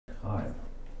alive.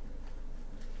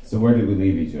 So where did we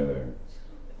leave each other?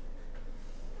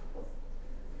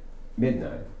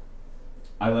 Midnight.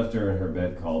 I left her in her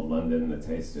bed called London, the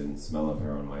taste and smell of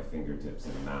her on my fingertips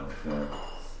and mouth. The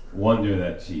wonder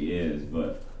that she is,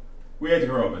 but we had to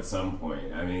grow up at some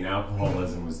point. I mean,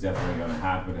 alcoholism was definitely going to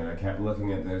happen, and I kept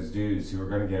looking at those dudes who were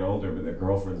going to get older, but their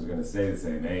girlfriends were going to stay the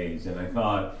same age, and I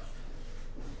thought,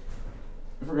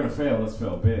 if we're going to fail, let's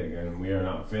fail big, and we are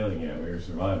not failing yet. We are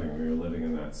surviving. We are living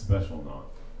in that special knot.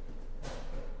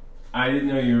 I didn't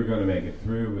know you were going to make it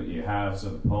through, but you have, so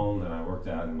the poem that I worked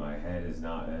out in my head is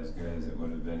not as good as it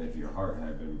would have been if your heart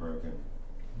had been broken.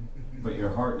 But your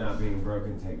heart not being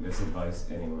broken, take this advice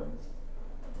anyway.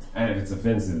 And if it's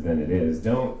offensive, then it is.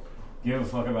 Don't give a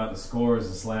fuck about the scores.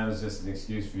 The slam is just an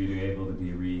excuse for you to be able to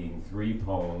be reading 3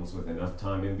 poems with enough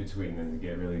time in between them to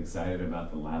get really excited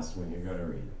about the last one you're going to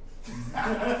read.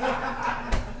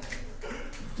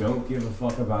 Don't give a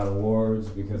fuck about awards,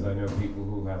 because I know people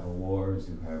who have awards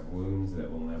who have wounds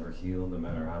that will never heal no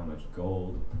matter how much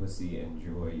gold, pussy, and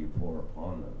joy you pour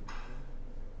upon them.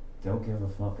 Don't give a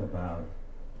fuck about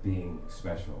being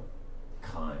special,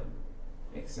 kind,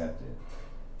 accepted.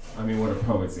 I mean, what are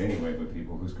poets anyway but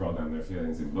people who scroll down their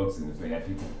feelings in books, and if they had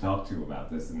people to talk to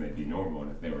about this, then they'd be normal,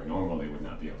 and if they were normal, they would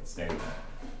not be able to stand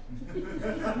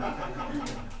that.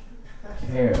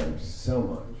 Care so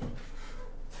much.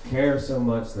 Care so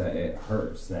much that it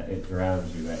hurts, that it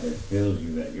drowns you, that it fills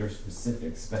you, that your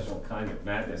specific, special kind of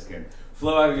madness can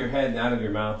flow out of your head and out of your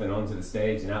mouth and onto the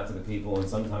stage and out to the people, and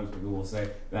sometimes people will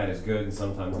say that is good, and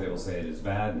sometimes they will say it is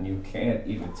bad, and you can't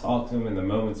even talk to them in the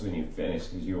moments when you finish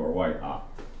because you are white hot.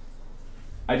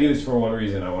 I do this for one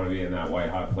reason. I want to be in that white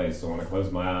hot place. I want to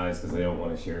close my eyes because I don't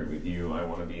want to share it with you. I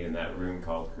want to be in that room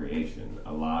called creation,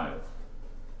 alive.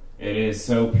 It is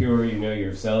so pure, you know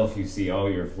yourself, you see all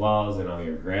your flaws and all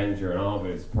your grandeur and all, but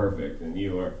it's perfect, and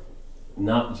you are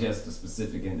not just a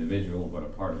specific individual, but a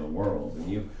part of the world, and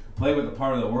you play with the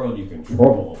part of the world you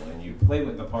control, and you play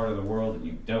with the part of the world that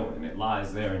you don't, and it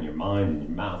lies there in your mind and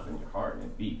your mouth and your heart, and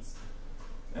it beats,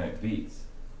 and it beats.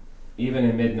 Even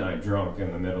in midnight, drunk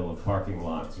in the middle of parking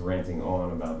lots, ranting on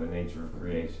about the nature of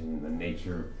creation, and the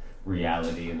nature of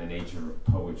reality, and the nature of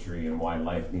poetry, and why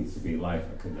life needs to be life,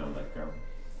 I could not let go.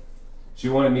 She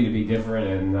wanted me to be different,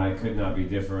 and I could not be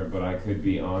different, but I could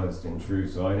be honest and true,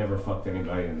 so I never fucked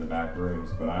anybody in the back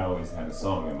rooms, but I always had a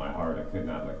song in my heart I could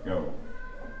not let go.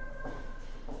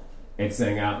 It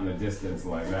sang out in the distance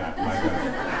like that,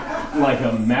 like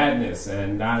a madness,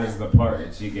 and that is the part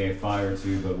that she gave fire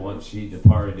to, but once she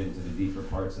departed into the deeper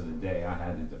parts of the day, I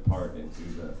had to depart into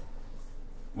the...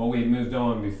 Well, we had moved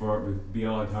on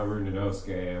beyond Haru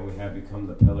Nozslam, and we had become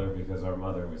the pillar because our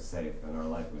mother was safe, and our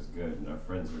life was good, and our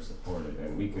friends were supported,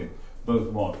 and we could both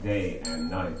walk day and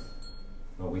night,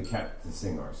 but we kept to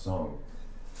sing our song.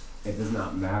 It does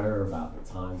not matter about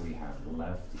the time we have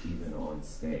left, even on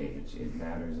stage. It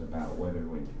matters about whether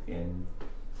when you end,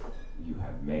 you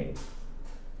have made,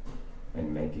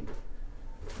 and make it.